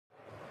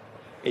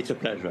It's a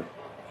pleasure.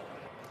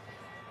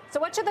 So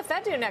what should the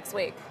Fed do next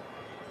week?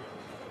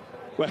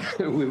 Well,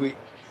 we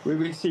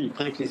will see,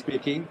 frankly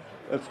speaking.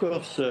 Of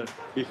course,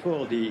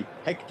 before the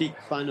hectic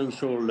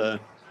financial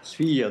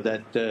sphere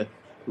that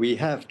we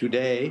have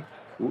today,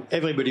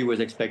 everybody was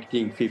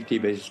expecting 50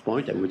 basis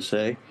points, I would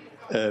say.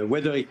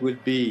 Whether it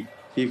would be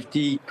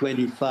 50,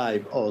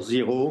 25, or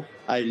 0,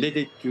 I let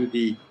it to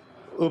the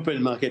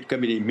Open Market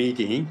Committee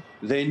meeting.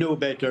 They know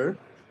better.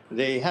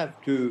 They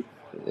have to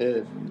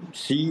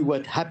see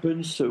what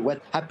happens,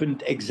 what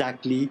happened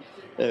exactly,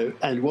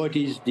 and what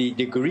is the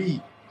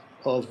degree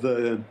of,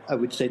 I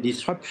would say,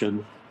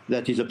 disruption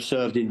that is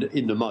observed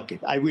in the market.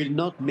 I will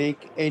not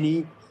make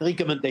any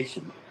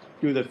recommendation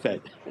to the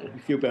Fed,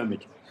 if you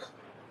permit.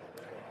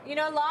 You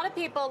know, a lot of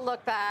people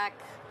look back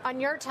on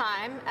your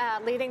time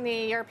leading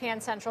the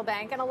European Central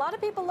Bank, and a lot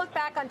of people look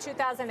back on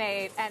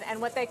 2008 and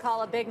what they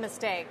call a big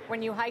mistake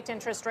when you hiked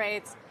interest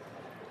rates.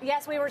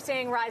 Yes, we were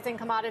seeing rising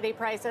commodity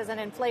prices and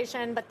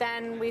inflation, but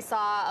then we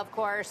saw, of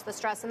course, the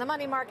stress in the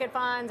money market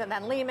funds and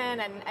then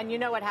Lehman, and you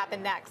know what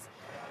happened next.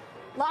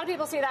 A lot of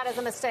people see that as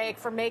a mistake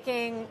for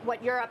making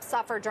what Europe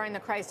suffered during the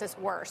crisis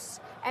worse.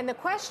 And the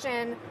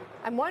question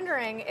I'm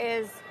wondering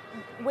is,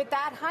 with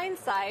that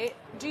hindsight,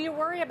 do you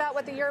worry about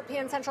what the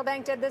European Central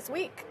Bank did this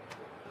week?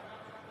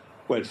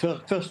 Well,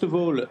 first of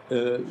all,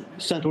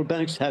 central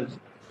banks have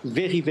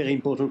very, very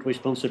important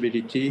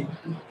responsibility,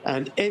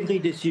 and every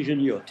decision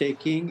you're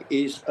taking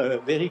is a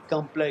very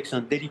complex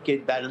and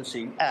delicate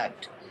balancing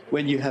act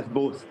when you have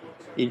both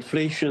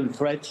inflation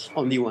threats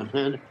on the one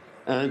hand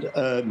and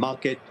a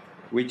market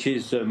which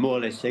is more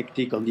or less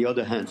hectic on the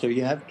other hand. So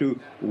you have to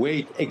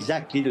weigh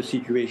exactly the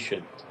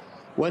situation.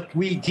 What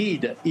we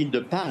did in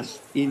the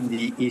past in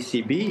the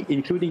ECB,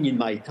 including in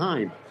my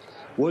time,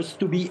 was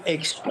to be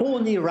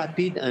extraordinarily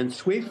rapid and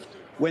swift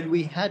when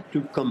we had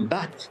to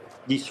combat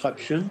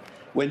disruption,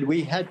 when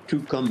we had to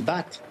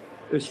combat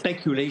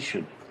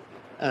speculation.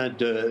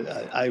 And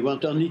I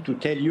want only to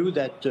tell you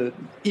that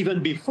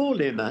even before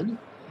Lehman,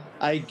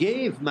 I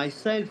gave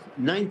myself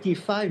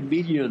 95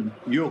 million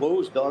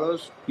euros,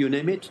 dollars, you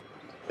name it,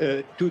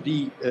 to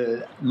the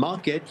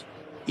market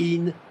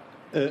in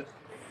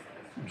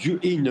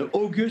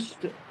August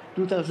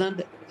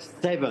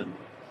 2007.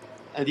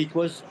 And it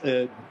was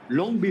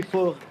long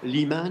before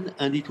Lehman,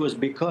 and it was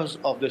because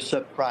of the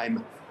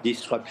subprime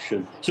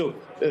disruption. So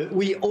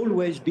we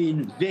always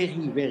been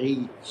very,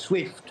 very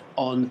swift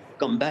on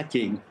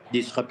combating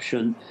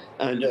disruption,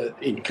 and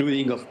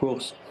including, of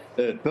course,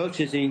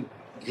 purchasing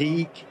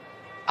Greek,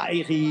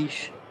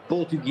 Irish,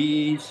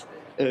 Portuguese,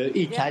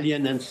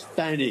 Italian, and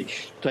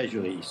Spanish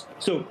treasuries.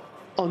 So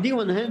on the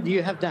one hand,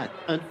 you have that.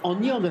 And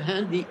on the other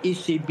hand, the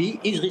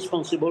ECB is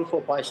responsible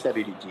for price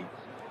stability.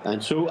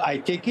 And so I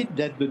take it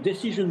that the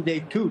decision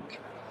they took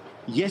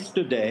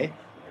yesterday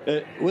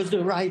was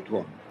the right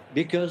one,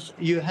 because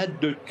you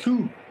had the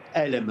two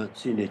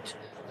elements in it.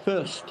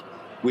 First,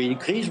 we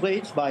increased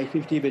rates by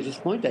 50 basis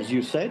points, as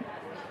you said.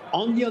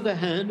 On the other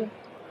hand,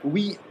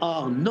 we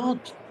are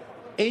not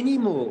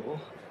anymore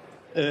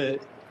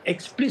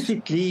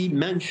explicitly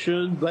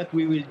mentioned what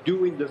we will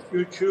do in the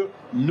future.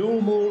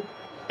 No more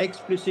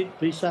explicit,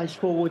 precise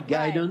forward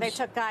guidance. Right, they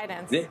took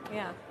guidance,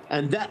 yeah.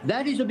 And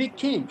that is a big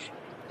change.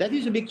 That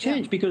is a big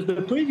change, because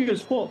the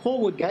previous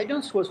forward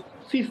guidance was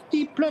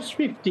 50 plus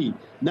 50.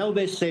 Now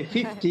they say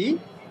 50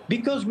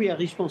 because we are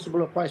responsible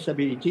for price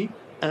stability,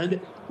 and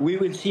we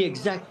will see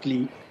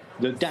exactly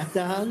the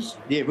data,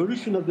 the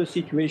evolution of the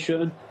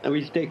situation, and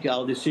we'll take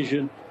our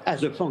decision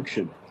as a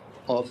function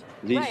of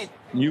these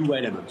new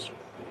elements.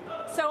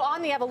 So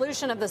on the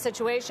evolution of the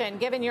situation,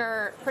 given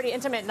your pretty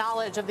intimate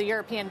knowledge of the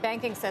European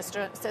banking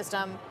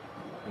system,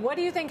 what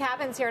do you think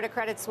happens here to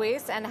Credit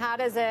Suisse, and how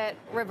does it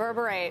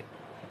reverberate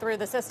through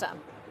the system?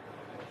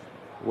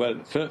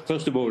 Well,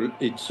 first of all,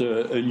 it's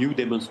a new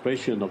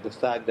demonstration of the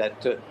fact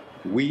that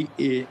we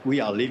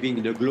are living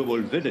in a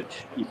global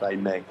village, if I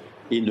may,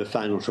 in the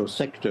financial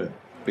sector,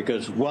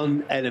 because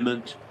one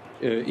element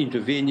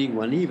intervening,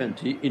 one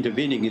event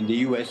intervening in the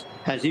U.S.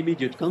 has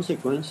immediate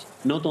consequence,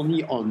 not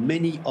only on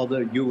many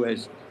other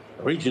U.S.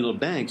 regional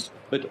banks,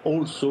 but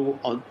also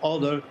on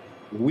other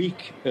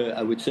weak,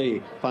 I would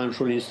say,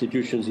 financial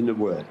institutions in the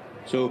world.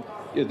 So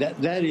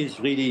that is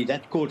really,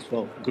 that calls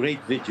for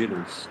great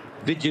vigilance.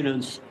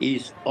 Vigilance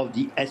is of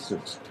the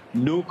essence.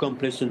 No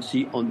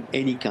complacency on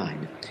any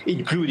kind,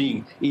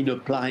 including in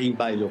applying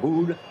by the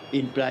rule,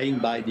 applying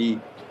by the,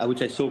 I would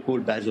say,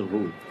 so-called Basel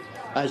rule.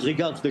 As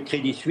regards the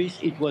Credit Suisse,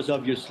 it was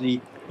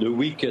obviously the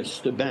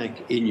weakest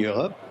bank in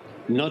Europe.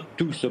 Not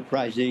too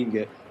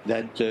surprising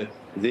that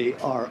they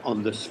are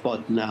on the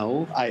spot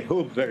now. I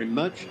hope very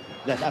much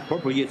that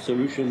appropriate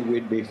solution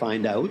will be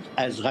found out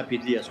as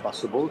rapidly as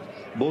possible,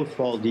 both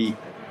for the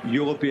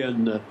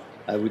European,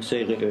 I would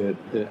say,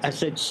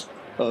 assets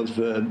of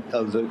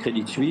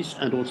Credit Suisse,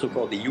 and also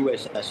for the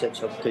U.S.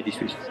 assets of Credit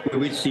Suisse. We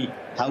will see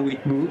how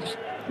it moves.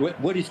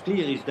 What is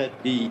clear is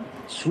that the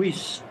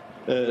Swiss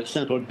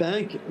central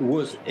bank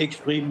was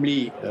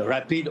extremely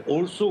rapid,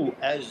 also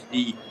as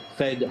the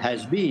Fed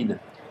has been,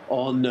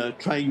 on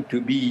trying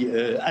to be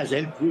as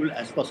helpful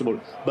as possible.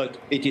 But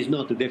it is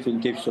not a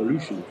definitive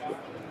solution.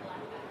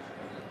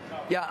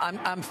 Yeah,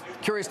 I'm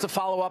curious to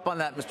follow up on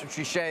that, Mr.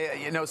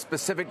 Trichet. You know,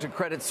 specific to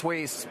Credit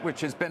Suisse, which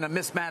has been a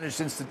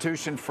mismanaged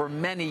institution for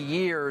many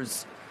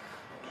years.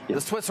 The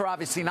Swiss are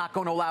obviously not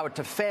going to allow it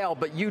to fail,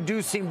 but you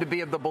do seem to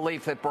be of the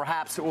belief that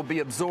perhaps it will be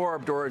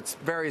absorbed, or its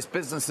various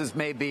businesses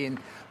may be,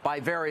 by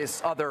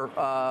various other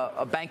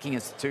banking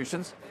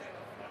institutions.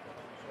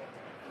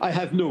 I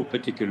have no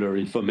particular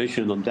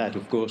information on that,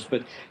 of course,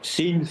 but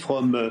seen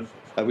from,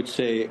 I would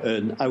say,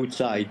 an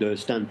outside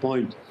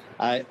standpoint,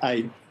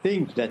 I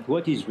think that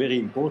what is very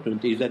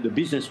important is that the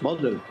business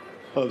model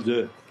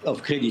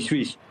of Credit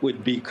Suisse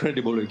would be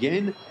credible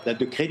again, that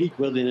the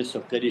creditworthiness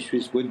of Credit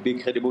Suisse would be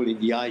credible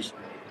in the eyes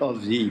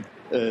of the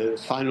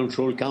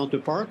financial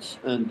counterparts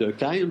and the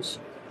clients.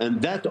 And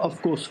that,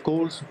 of course,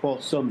 calls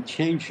for some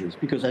changes,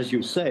 because, as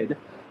you said,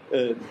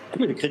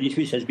 Credit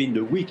Suisse has been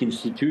the weak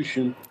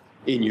institution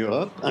in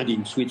Europe and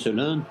in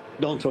Switzerland.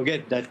 Don't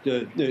forget that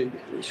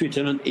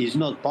Switzerland is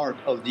not part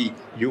of the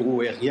euro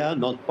area,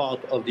 not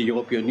part of the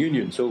European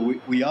Union. So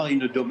we are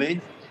in a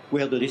domain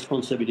where the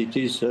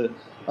responsibilities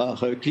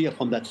are clear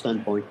from that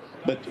standpoint.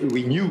 But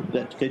we knew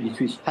that Credit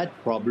Suisse had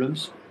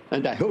problems,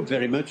 and I hope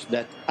very much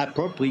that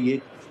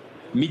appropriate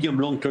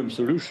medium-long-term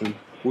solution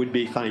would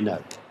be found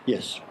out.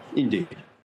 Yes, indeed.